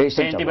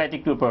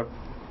এণ্টিবায়'টিকটোৰ ওপৰত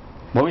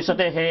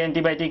ভৱিষ্যতে সেই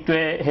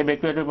এণ্টিবায়'টিকটোৱে সেই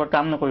বেক্টেৰিয়াটোৰ ওপৰত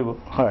কাম নকৰিব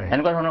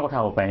এনেকুৱা ধৰণৰ কথা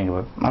হ'ব পাৰে নেকি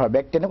বাৰু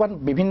তেনেকুৱা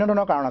বিভিন্ন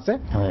ধৰণৰ কাৰণ আছে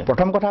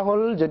প্ৰথম কথা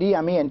হ'ল যদি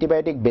আমি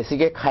এণ্টিবায়'টিক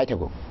বেছিকৈ খাই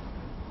থাকোঁ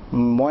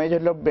মই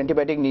ধৰি লওক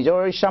এণ্টিবায়'টিক নিজৰ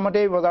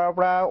ইচ্ছামতেই বজাৰৰ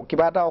পৰা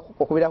কিবা এটা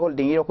অসুবিধা হ'ল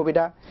ডিঙিৰ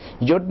অসুবিধা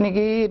য'ত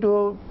নেকি এইটো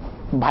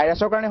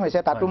ভাইৰাছৰ কাৰণে হৈছে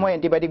তাতো মই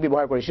এণ্টিবায়'টিক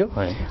ব্যৱহাৰ কৰিছোঁ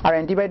আৰু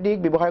এণ্টিবায়'টিক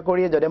ব্যৱহাৰ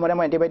কৰি যধে মধে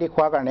মই এণ্টিবায়'টিক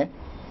খোৱাৰ কাৰণে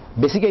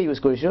বেছিকৈ ইউজ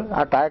কৰিছোঁ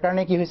আৰু তাৰ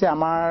কাৰণে কি হৈছে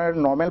আমাৰ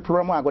নৰ্মেল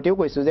ফ্ল'ৰ মই আগতেও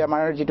কৈছোঁ যে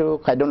আমাৰ যিটো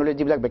খাদ্যনলীত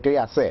যিবিলাক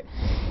বেক্টেৰিয়া আছে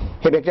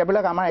সেই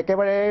বেক্টেৰিয়াবিলাক আমাৰ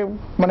একেবাৰে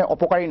মানে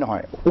অপকাৰী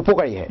নহয়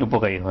উপকাৰীহে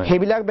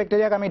সেইবিলাক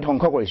বেক্টেৰিয়াক আমি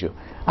ধ্বংস কৰিছোঁ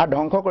আৰু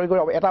ধ্বংস কৰি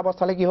এটা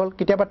অৱস্থালৈ কি হ'ল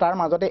কেতিয়াবা তাৰ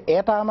মাজতে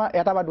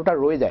এটা বা দুটা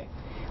ৰৈ যায়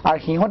আৰু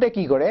সিহঁতে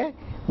কি কৰে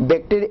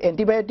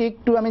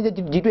এণ্টিবায়'টিকটো আমি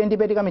যিটো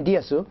এণ্টিবায়'টিক আমি দি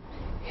আছোঁ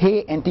সেই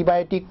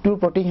এণ্টিবায়'টিকটোৰ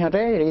প্ৰতি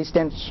সিহঁতে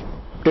ৰেজিষ্টেঞ্চ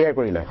তৈয়াৰ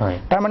কৰি লয়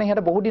তাৰমানে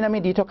সিহঁতে বহুত দিন আমি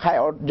দি খাই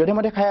যধে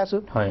মধে খাই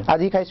আছোঁ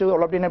আজি খাইছোঁ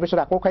অলপ দিনৰ পিছত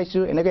আকৌ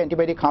খাইছোঁ এনেকৈ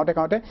এণ্টিবায়'টিক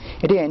খাওঁতে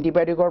এতিয়া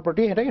এণ্টিবায়'টিকৰ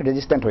প্ৰতি সিহঁতে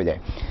ৰেজিষ্টেণ্ট হৈ যায়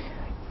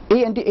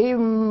এই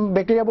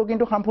বেক্টেৰিয়াবোৰ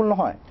কিন্তু হাৰ্মফুল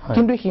নহয়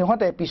কিন্তু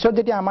সিহঁতে পিছত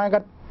যেতিয়া আমাৰ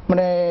গাত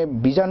মানে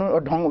বীজাণু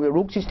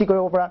ৰোগ সৃষ্টি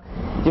কৰিব পৰা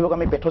যিবোৰ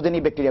আমি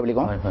পেথোজেনিক বেক্টেৰিয়া বুলি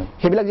কওঁ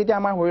সেইবিলাক যেতিয়া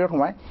আমাৰ শৰীৰত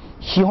সোমায়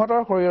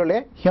সিহঁতৰ শৰীৰলৈ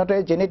সিহঁতে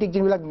জেনেটিক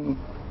যিবিলাক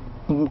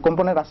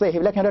কম্পনেণ্ট আছে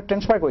সেইবিলাক সিহঁতে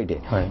ট্ৰেন্সফাৰ কৰি দিয়ে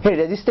সেই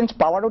ৰেজিষ্টেঞ্চ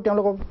পাৱাৰটো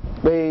তেওঁলোকক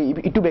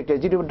ইটো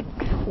বেক্টেৰিয়া যিটো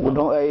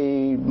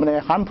মানে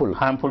হাৰ্মফুল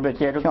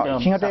বেক্টেৰিয়াটো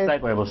সিহঁতে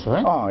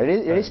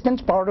ৰেজিষ্টেঞ্চ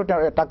পাৱাৰটো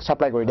তাক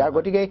ছাপ্লাই কৰি দিয়ে আৰু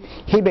গতিকে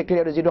সেই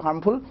বেক্টেৰিয়াটো যিটো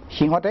হাৰ্মফুল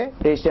সিহঁতে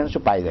ৰেজিষ্টেঞ্চটো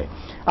পাই যায়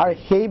আৰু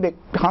সেই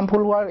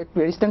হাৰ্মফুল হোৱাৰ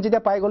ৰেজিষ্টেঞ্চ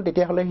যেতিয়া পাই গ'ল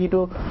তেতিয়াহ'লে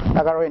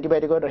তাক আৰু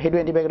সেইটো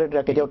এণ্টিবায়'টিক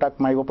কেতিয়াও তাক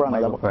মাৰিব পৰা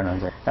নাযাব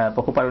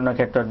পশুপালনৰ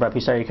ক্ষেত্ৰত বা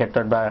ফিচাৰীৰ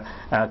ক্ষেত্ৰত বা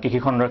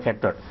কৃষিখণ্ডৰ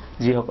ক্ষেত্ৰত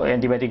যিসকল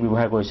এণ্টিবায়'টিক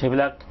ব্যৱহাৰ কৰিছে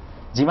সেইবিলাক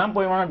যিমান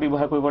পৰিমাণত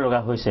ব্যৱহাৰ কৰিব লগা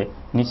হৈছে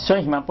নিশ্চয়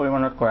সিমান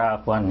পৰিমাণত কৰা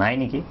হোৱা নাই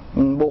নেকি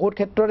বহুত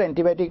ক্ষেত্ৰত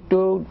এণ্টিবায়'টিকটো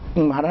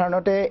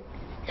সাধাৰণতে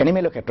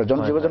এনিমেলৰ ক্ষেত্ৰত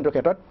জীৱ জন্তুৰ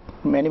ক্ষেত্ৰত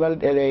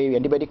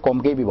এণ্টিবায়'টিক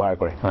কমকৈ ব্যৱহাৰ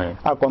কৰে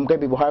আৰু কমকৈ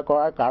ব্যৱহাৰ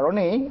কৰাৰ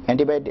কাৰণেই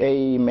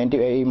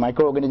এই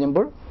মাইক্ৰ'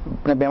 অৰ্গেনিজমবোৰ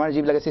মানে বেমাৰ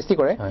যিবিলাকে সৃষ্টি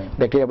কৰে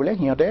বেক্টেৰিয়াবোৰে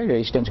সিহঁতে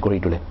ৰেজিষ্টেঞ্চ গঢ়ি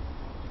তোলে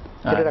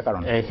সেইটো এটা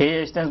কাৰণ সেই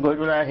ৰেজিষ্টেঞ্চ গঢ়ি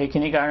তোলা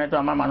সেইখিনিৰ কাৰণেতো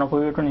আমাৰ মানৱ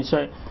শৰীৰটো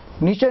নিশ্চয়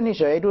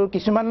এইটো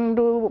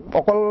কিছুমানটো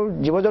অকল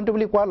জীৱ জন্তু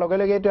বুলি কোৱাৰ লগে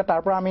লগে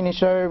তাৰ পৰা আমি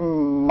নিশ্চয়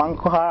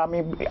মাংস সাৰ আমি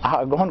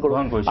গ্ৰহণ কৰোঁ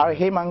আৰু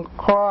সেই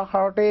মাংস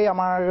সাৰতেই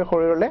আমাৰ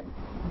শৰীৰলৈ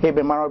সেই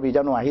বেমাৰৰ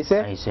বীজাণু আহিছে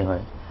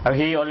আৰু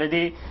সেই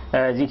অলৰেডি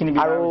যিখিনি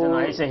বীজাণু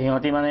আহিছে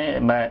সিহঁতি মানে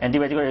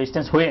এণ্টিবায়'টিকৰ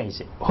ৰেজিষ্টেঞ্চ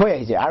হৈ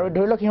আহিছে আৰু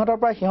ধৰি লওক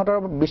সিহঁতৰ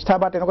বিষ্ঠা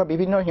বা তেনেকুৱা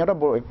বিভিন্ন সিহঁতৰ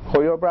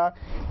শৰীৰৰ পৰা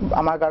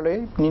আমাৰ গালৈ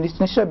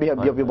নিশ্চয়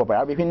বিয়পিব পাৰে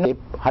আৰু বিভিন্ন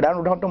সাধাৰণ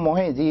উদাহৰণটো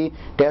মহে যি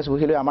তেজ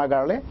বহি লৈ আমাৰ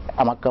গালৈ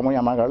আমাক কামুৰি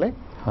আমাৰ গালৈ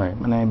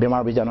মানে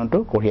বেমাৰ বীজাণুটো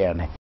কঢ়িয়াই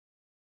আনে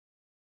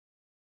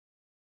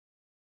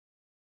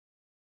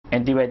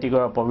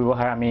এণ্টিবায়'টিকৰ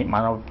অপব্যৱহাৰ আমি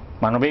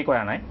মানৱেই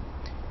কৰা নাই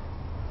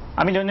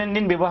আমি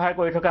দৈনন্দিন ব্যৱহাৰ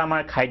কৰি থকা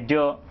আমাৰ খাদ্য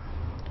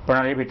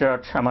প্ৰণালীৰ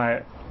ভিতৰত আমাৰ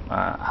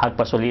শাক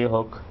পাচলিয়েই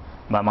হওক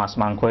বা মাছ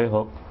মাংসই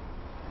হওক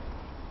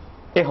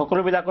এই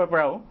সকলোবিলাকৰ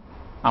পৰাও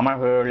আমাৰ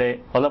শৰীৰলৈ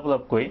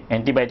অলপকৈ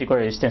এণ্টিবায়'টিকৰ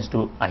ৰেজিষ্টেঞ্চটো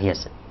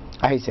আহিছে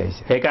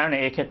সেইকাৰণে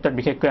এই ক্ষেত্ৰত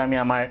বিশেষকৈ আমি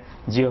আমাৰ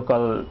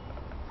যিসকল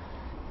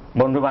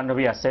বন্ধু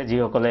বান্ধৱী আছে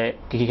যিসকলে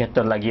কৃষি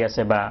ক্ষেত্ৰত লাগি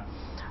আছে বা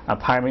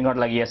ফাৰ্মিঙত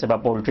লাগি আছে বা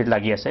পল্ট্ৰিত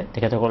লাগি আছে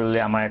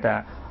তেখেতসকললৈ আমাৰ এটা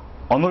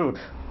অনুৰোধ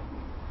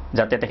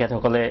যাতে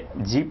তেখেতসকলে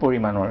যি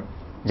পৰিমাণৰ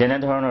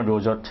যেনেধৰণৰ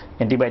ড'জত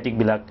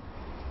এণ্টিবায়'টিকবিলাক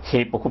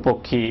সেই পশু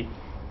পক্ষী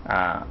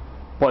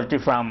পল্ট্ৰি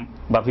ফাৰ্ম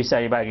বা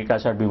ফিচাৰী বা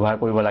এগ্ৰিকালচাৰত ব্যৱহাৰ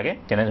কৰিব লাগে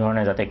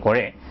তেনেধৰণে যাতে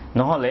কৰে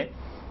নহ'লে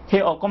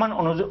সেই অকণমান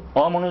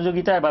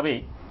অমনোযোগিতাৰ বাবেই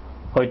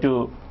হয়তো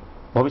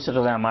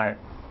ভৱিষ্যতলৈ আমাৰ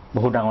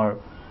বহু ডাঙৰ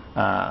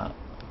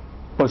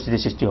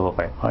পৰিস্থিতিৰ সৃষ্টি হ'ব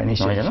পাৰে হয়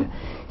নিশ্চয়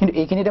কিন্তু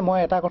এইখিনিতে মই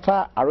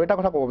আৰু এটা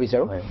কথা ক'ব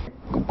বিচাৰোঁ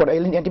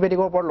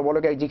এণ্টিবায়'টিকৰ ওপৰত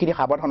ল'বলগীয়া যিখিনি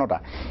সাৱধানতা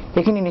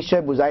সেইখিনি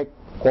নিশ্চয় বুজাই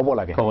ক'ব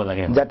লাগে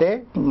যাতে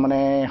মানে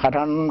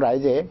সাধাৰণ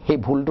ৰাইজে সেই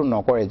ভুলটো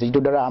নকৰে যিটো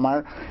দ্বাৰা আমাৰ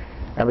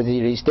যি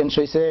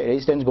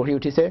ৰেজিষ্টেঞ্চ গঢ়ি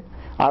উঠিছে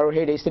আৰু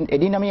সেই ৰেজিষ্টেঞ্চ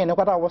এদিন আমি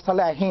এনেকুৱা এটা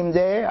অৱস্থালৈ আহিম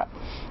যে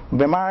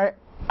বেমাৰ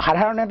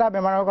সাধাৰণ এটা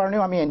বেমাৰৰ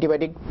কাৰণেও আমি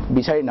এণ্টিবায়'টিক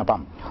বিচাৰি নাপাম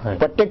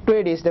প্ৰত্যেকটোৱে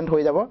ৰেজিষ্টেণ্ট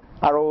হৈ যাব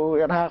আৰু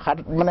এটা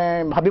মানে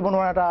ভাবিব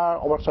নোৱাৰা এটা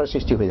অৱস্থাৰ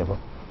সৃষ্টি হৈ যাব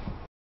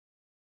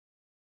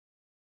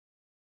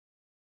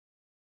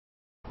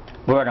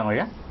বৰুৱা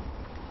ডাঙৰীয়া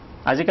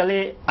আজিকালি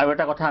আৰু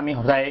এটা কথা আমি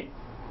সদায়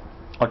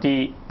অতি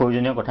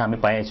প্ৰয়োজনীয় কথা আমি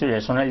পাই আছোঁ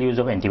ৰেচনেল ইউজ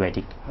অফ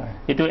এণ্টিবায়'টিক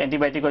এইটো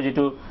এণ্টিবায়'টিকৰ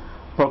যিটো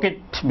প্ৰকৃত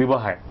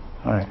ব্যৱহাৰ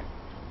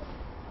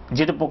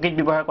যিটো প্ৰকৃত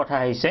ব্যৱহাৰৰ কথা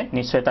আহিছে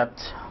নিশ্চয় তাত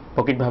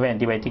প্ৰকৃতভাৱে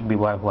এণ্টিবায়'টিক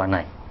ব্যৱহাৰ হোৱা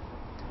নাই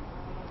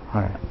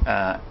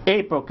এই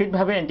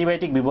প্ৰকৃতভাৱে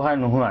এণ্টিবায়'টিক ব্যৱহাৰ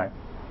নোহোৱাৰ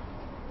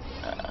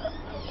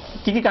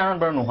কি কাৰণ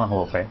বাৰু নোহোৱা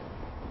হ'ব পাৰে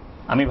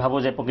আমি ভাবোঁ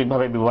যে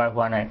প্ৰকৃতভাৱে ব্যৱহাৰ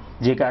হোৱা নাই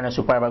যি কাৰণে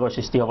ছুপাৰবাগৰ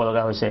সৃষ্টি হ'ব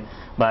লগা হৈছে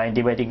বা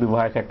এণ্টিবায়'টিক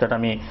ব্যৱহাৰৰ ক্ষেত্ৰত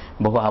আমি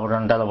বহু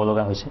সাৱধানতা ল'ব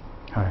লগা হৈছে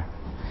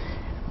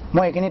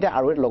মই এইখিনিতে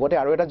লগতে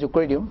আৰু এটা যোগ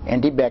কৰি দিওঁ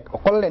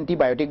অকল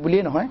এণ্টিবায়'টিক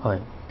বুলিয়েই নহয়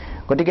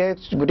গতিকে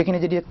গোটেইখিনি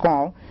যদি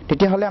কওঁ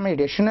তেতিয়াহ'লে আমি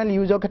ৰেচনেল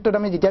ইউজৰ ক্ষেত্ৰত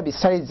আমি যেতিয়া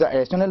বিচাৰি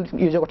ৰেচনেল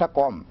ইউজৰ কথা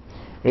ক'ম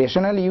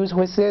ৰেচনেল ইউজ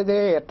হৈছে যে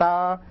এটা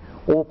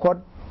ঔষধ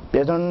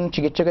এজন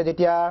চিকিৎসকে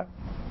যেতিয়া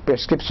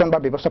প্ৰেছক্ৰিপশ্যন বা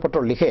ব্যৱস্থা পত্ৰ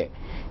লিখে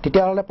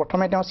তেতিয়াহ'লে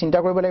প্ৰথমে তেওঁ চিন্তা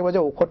কৰিব লাগিব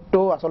যে ঔষধটো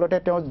আচলতে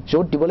তেওঁ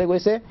য'ত দিবলৈ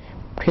গৈছে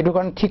সেইটো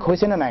কাৰণে ঠিক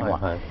হৈছে নে নাই হোৱা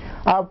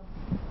আৰু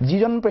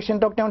যিজন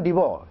পেচেণ্টক তেওঁ দিব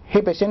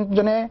সেই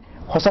পেচেণ্টজনে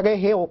সঁচাকৈ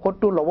সেই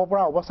ঔষধটো ল'ব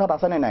পৰা অৱস্থাত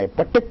আছে নে নাই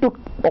প্ৰত্যেকটো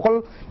অকল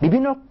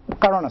বিভিন্ন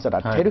কাৰণ আছে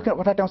তাত সেইটো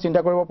কথা তেওঁ চিন্তা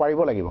কৰিব পাৰিব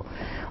লাগিব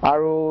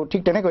আৰু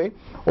ঠিক তেনেকৈ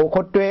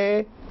ঔষধটোৱে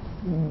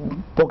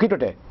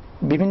প্ৰকৃততে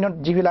বিভিন্ন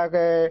যিবিলাক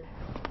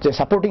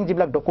ছাপৰ্টিং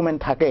যিবিলাক ডকুমেণ্ট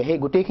থাকে সেই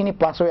গোটেইখিনি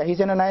পাছ হৈ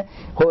আহিছে নে নাই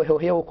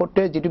সেই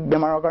ঔষধটোৱে যিটো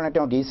বেমাৰৰ কাৰণে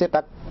তেওঁ দিছে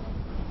তাক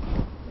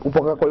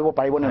উপকাৰ কৰিব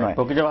পাৰিব নে নাই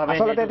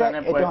আচলতে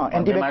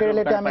এণ্টিবেক্টেৰিয়েল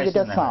আমি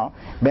যেতিয়া চাওঁ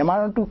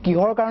বেমাৰটো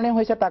কিহৰ কাৰণে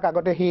হৈছে তাক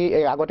আগতে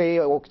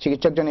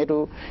চিকিৎসকজনে এইটো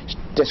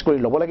টেষ্ট কৰি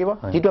ল'ব লাগিব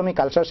যিটো আমি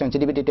কালচাৰ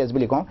চেঞ্চিটিভিটি টেষ্ট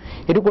বুলি কওঁ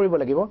সেইটো কৰিব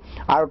লাগিব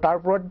আৰু তাৰ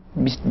ওপৰত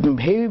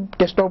সেই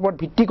টেষ্টৰ ওপৰত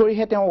ভিত্তি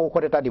কৰিহে তেওঁ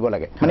ঔষধ এটা দিব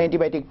লাগে মানে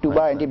এণ্টিবায়'টিকটো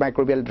বা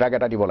এণ্টিমাইক্ৰবিয়েল ড্ৰাগ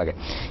এটা দিব লাগে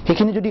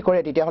সেইখিনি যদি কৰে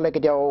তেতিয়াহ'লে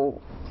কেতিয়াও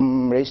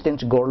ৰেজিষ্টেঞ্চ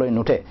গঢ় লৈ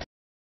নুঠে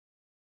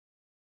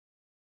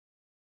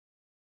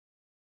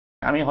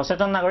আমি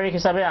সচেতন নাগৰিক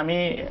হিচাপে আমি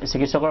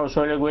চিকিৎসকৰ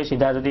ওচৰলৈ গৈ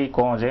চিধা যদি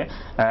কওঁ যে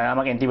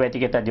আমাক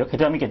এণ্টিবায়'টিক এটা দিয়ক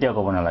সেইটো আমি কেতিয়াও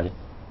ক'ব নালাগে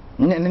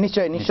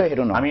নিশ্চয়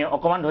সেইটো নহয় আমি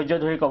অকণমান ধৈৰ্য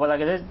ধৰি ক'ব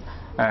লাগে যে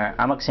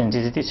আমাক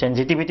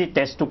চেঞ্চিটিভিটি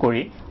টেষ্টটো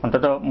কৰি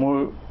অন্ততঃ মোৰ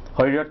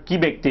শৰীৰত কি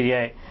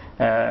বেক্টেৰিয়াই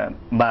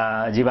বা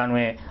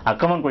জীৱাণুৱে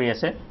আক্ৰমণ কৰি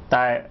আছে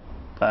তাৰ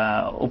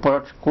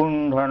ওপৰত কোন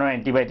ধৰণৰ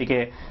এণ্টিবায়'টিকে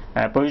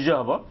প্ৰয়োজ্য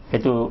হ'ব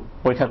সেইটো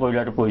পৰীক্ষা কৰি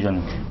লোৱাটো প্ৰয়োজন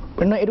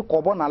এইটো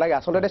ক'ব নালাগে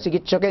আচলতে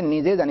চিকিৎসকে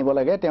নিজে জানিব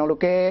লাগে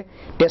তেওঁলোকে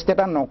টেষ্ট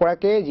এটা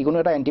নকৰাকৈ যিকোনো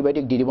এটা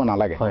এণ্টিবায়'টিক দি দিব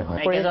নালাগে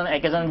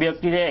একেজন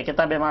ব্যক্তিৰে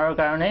একেটা বেমাৰৰ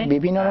কাৰণে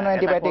বিভিন্ন ধৰণৰ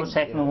এণ্টিবায়'টিক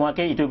চেক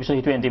নোহোৱাকৈ ইটোৰ পিছত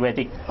সিটো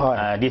এণ্টিবায়'টিক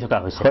দি থকা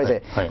হৈছে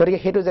গতিকে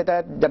সেইটো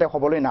যাতে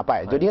হ'বলৈ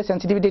নাপায় যদিহে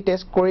চেঞ্চিটিভিটি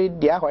টেষ্ট কৰি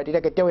দিয়া হয়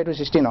তেতিয়া কেতিয়াও এইটো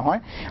সৃষ্টি নহয়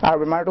আৰু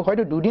বেমাৰটো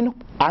হয়তো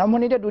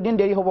আৰম্ভণিতে দুদিন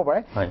দেৰি হ'ব পাৰে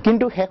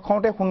কিন্তু শেষ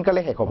হওঁতে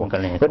সোনকালে শেষ হ'ব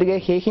গতিকে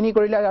সেইখিনি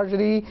কৰিলে আৰু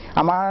যদি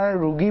আমাৰ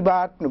ৰোগী বা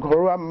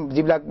ঘৰুৱা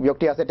যিবিলাক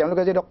ব্যক্তি আছে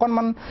তেওঁলোকে যদি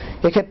অকণমান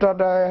এই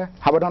ক্ষেত্ৰত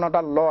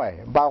সাৱধানতা লয়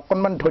বা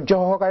অকণমান ধৈৰ্য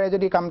সহকাৰে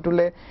যদি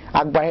কামটোলৈ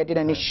আগবাঢ়ে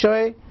তেতিয়া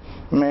নিশ্চয়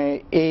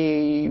এই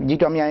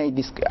যিটো আমি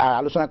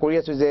আলোচনা কৰি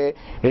আছোঁ যে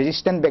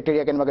ৰেজিষ্টেণ্ট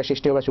বেক্টেৰিয়া কেনেবাকৈ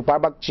সৃষ্টি হ'ব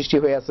ছুপাৰবাগ সৃষ্টি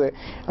হৈ আছে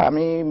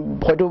আমি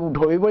হয়তো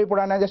ধৰিবই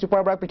পৰা নাই যে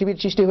ছুপাৰবাগ পৃথিৱীত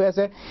সৃষ্টি হৈ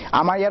আছে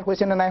আমাৰ ইয়াত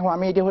হৈছে নে নাই হোৱা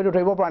আমি এতিয়া হয়তো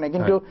ধৰিব পৰা নাই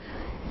কিন্তু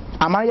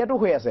আমাৰ ইয়াতো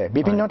হৈ আছে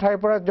বিভিন্ন ঠাইৰ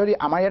পৰা যদি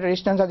আমাৰ ইয়াত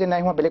ৰেজিষ্টেঞ্চ আজি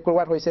নাই হোৱা বেলেগ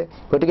ক'ৰবাত হৈছে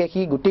গতিকে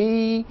সি গোটেই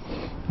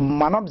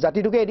মানৱ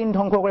জাতিটোকে এদিন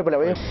ধ্বংস কৰি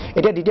পেলাব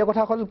এতিয়া দ্বিতীয়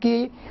কথা হ'ল কি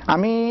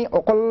আমি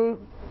অকল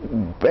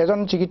এজন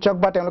চিকিৎসক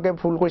বা তেওঁলোকে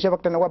ভুল কৰিছে বা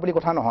তেনেকুৱা বুলি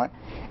কথা নহয়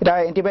এটা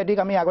এণ্টিবায়'টিক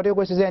আমি আগতেও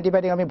কৈছোঁ যে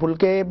এণ্টিবায়'টিক আমি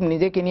ভুলকৈ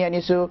নিজে কিনি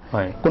আনিছোঁ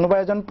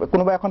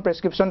কোনোবা এখন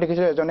প্ৰেছক্ৰিপশ্যন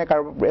দেখিছোঁ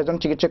এজন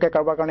চিকিৎসকে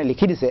কাৰোবাৰ কাৰণে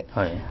লিখি দিছে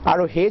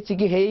আৰু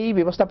সেই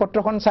ব্যৱস্থা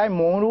পত্ৰখন চাই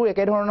মোৰো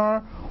একেধৰণৰ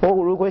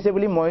ৰোগ হৈছে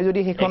বুলি মই যদি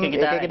সেইখন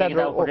একেকেইটা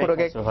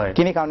ঔষধকে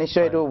কিনি খাওঁ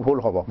নিশ্চয় এইটো ভুল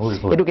হ'ব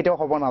এইটো কেতিয়াও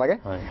হ'ব নালাগে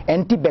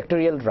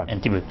এণ্টিবেক্টেৰিয়েল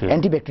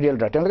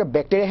ড্ৰাগ তেওঁলোকে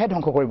বেক্টেৰিয়াহে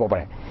ধ্বংস কৰিব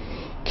পাৰে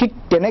ঠিক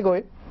তেনেকৈ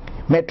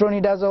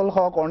মেট্ৰনিডাজল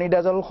হওক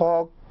অৰ্নিডাজল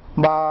হওক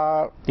বা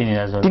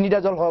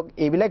তিনিডাজল হওক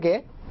এইবিলাকে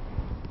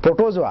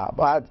প্ৰট'জোৱা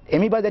বা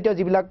এমিবা জাতীয়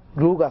যিবিলাক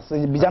ৰোগ আছে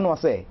বীজাণু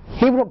আছে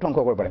সেইবোৰক ধ্বংস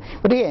কৰিব পাৰে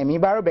গতিকে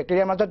এমিবা আৰু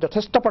বেক্টেৰিয়াৰ মাজত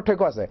যথেষ্ট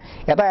পাৰ্থক্য আছে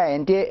এটা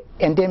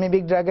এণ্টি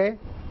এমিবিক ড্ৰাগে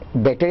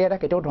বেক্টেৰিয়া এটা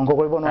কেতিয়াও ধ্বংস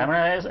কৰিব নোৱাৰে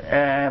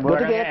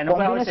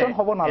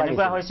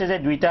এনেকুৱা হৈছে যে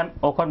দুইটা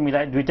ঔষধ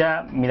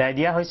মিলাই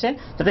দিয়া হৈছে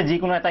যাতে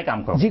যিকোনো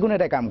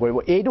এটাই কাম কৰিব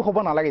এইটো হ'ব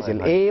নালাগিছিল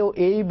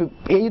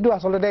এইটো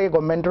আচলতে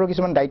গভৰ্ণমেণ্টৰো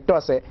কিছুমান দায়িত্ব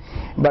আছে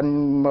বা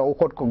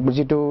ঔষধ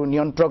যিটো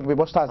নিয়ন্ত্ৰক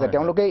ব্যৱস্থা আছে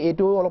তেওঁলোকে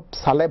এইটো অলপ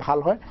চালে ভাল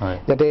হয়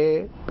যাতে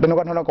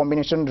তেনেকুৱা ধৰণৰ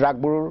কম্বিনেশ্যন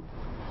ড্ৰাগবোৰ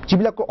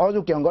যিবিলাক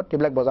অযুক্তিসংগত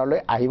সেইবিলাক বজাৰলৈ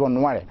আহিব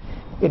নোৱাৰে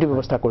এইটো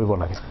ব্যৱস্থা কৰিব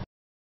লাগে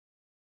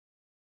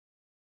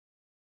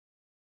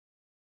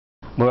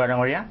বৰুৱা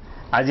ডাঙৰীয়া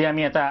আজি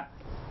আমি এটা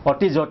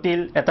অতি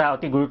জটিল এটা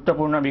অতি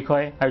গুৰুত্বপূৰ্ণ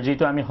বিষয় আৰু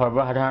যেটো আমি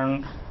সৰ্বসাধাৰণ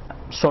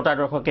শ্ৰোতা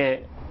দৰ্শকে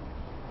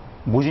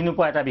বুজি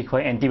নোপোৱা এটা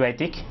বিষয়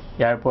এন্টিবায়োটিক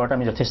ইয়াৰ ওপৰত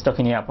আমি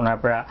যথেষ্টখিনি আপোনাৰ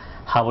পৰা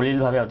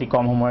হাবলিলভাৱে অতি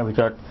কম সময়ৰ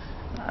ভিতৰত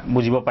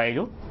বুজিব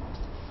পাৰিলো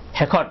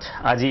হেকত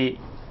আজি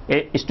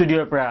এই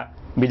ষ্টুডিঅ'ৰ পৰা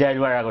বিদায়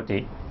লোৱাৰ আগতে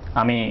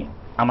আমি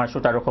আমাৰ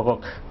শ্ৰোতা দৰ্শকক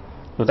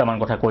দুটামান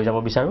কথা কৈ যাব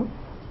বিচাৰো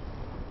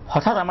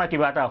হঠাৎ আমাৰ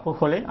কিবা এটা অসুখ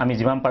হ'লে আমি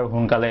যিমান পাৰো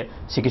সোনকালে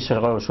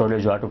চিকিৎসকৰ ওচৰলৈ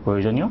যোৱাটো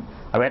প্ৰয়োজনীয়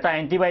আৰু এটা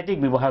এন্টিবায়োটিক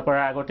ব্যৱহাৰ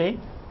কৰাৰ আগতে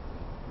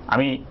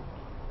আমি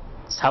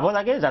চাব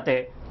লাগে যাতে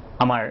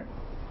আমাৰ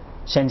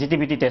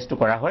সেনচিটিভিটি টেষ্টটো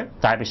কৰা হয়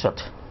তাৰ পিছত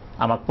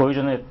আমাক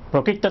প্ৰয়োজনীয়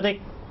প্ৰকৃততে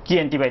কি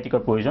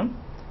এন্টিবায়োটিকৰ প্ৰয়োজন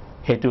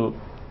হেতু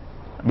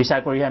বিচাৰ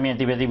কৰি আমি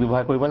এন্টিবায়োটিক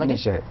ব্যৱহাৰ কৰিব লাগে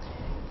নিশ্চয়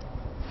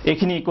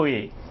এইখিনি কৈ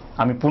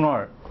আমি পুনৰ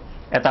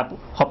এটা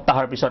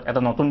সপ্তাহৰ পিছত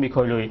এটা নতুন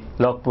বিষয় লৈ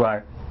লগ পোৱাৰ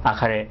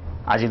আশাৰে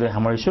আজিলৈ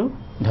সামৰিছো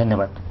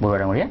ধন্যবাদ বৰুৱা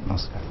ডাঙৰীয়া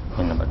নমস্কাৰ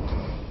ধন্যবাদ